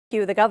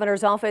The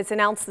governor's office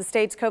announced the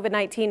state's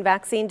COVID-19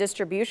 vaccine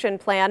distribution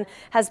plan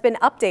has been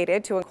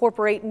updated to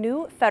incorporate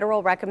new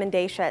federal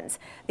recommendations.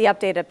 The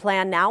updated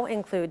plan now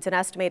includes an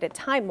estimated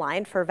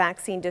timeline for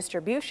vaccine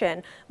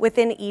distribution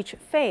within each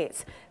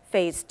phase.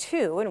 Phase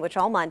 2, in which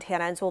all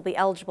Montanans will be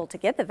eligible to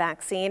get the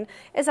vaccine,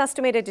 is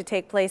estimated to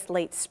take place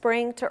late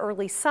spring to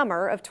early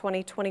summer of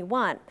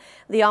 2021.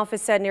 The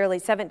office said nearly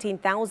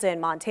 17,000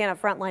 Montana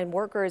frontline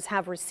workers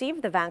have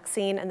received the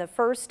vaccine in the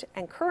first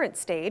and current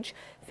stage,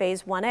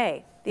 Phase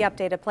 1A. The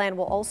updated plan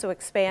will also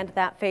expand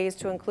that phase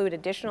to include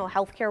additional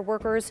healthcare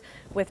workers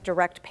with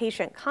direct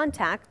patient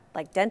contact,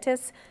 like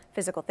dentists,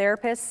 physical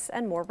therapists,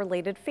 and more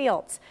related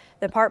fields.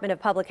 The Department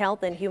of Public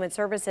Health and Human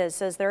Services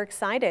says they're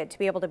excited to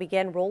be able to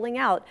begin rolling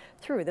out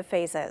through the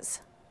phases.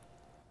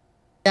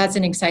 That's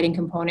an exciting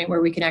component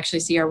where we can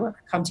actually see our work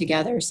come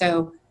together.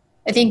 So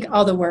I think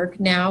all the work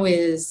now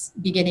is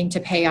beginning to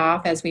pay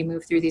off as we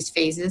move through these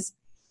phases.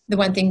 The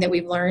one thing that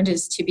we've learned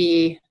is to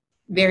be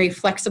very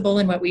flexible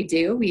in what we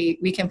do.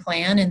 We can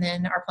plan and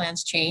then our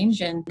plans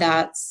change, and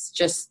that's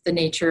just the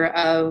nature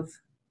of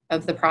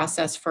the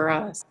process for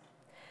us.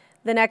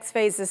 The next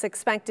phase is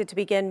expected to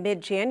begin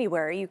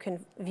mid-January. You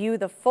can view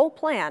the full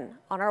plan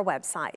on our website.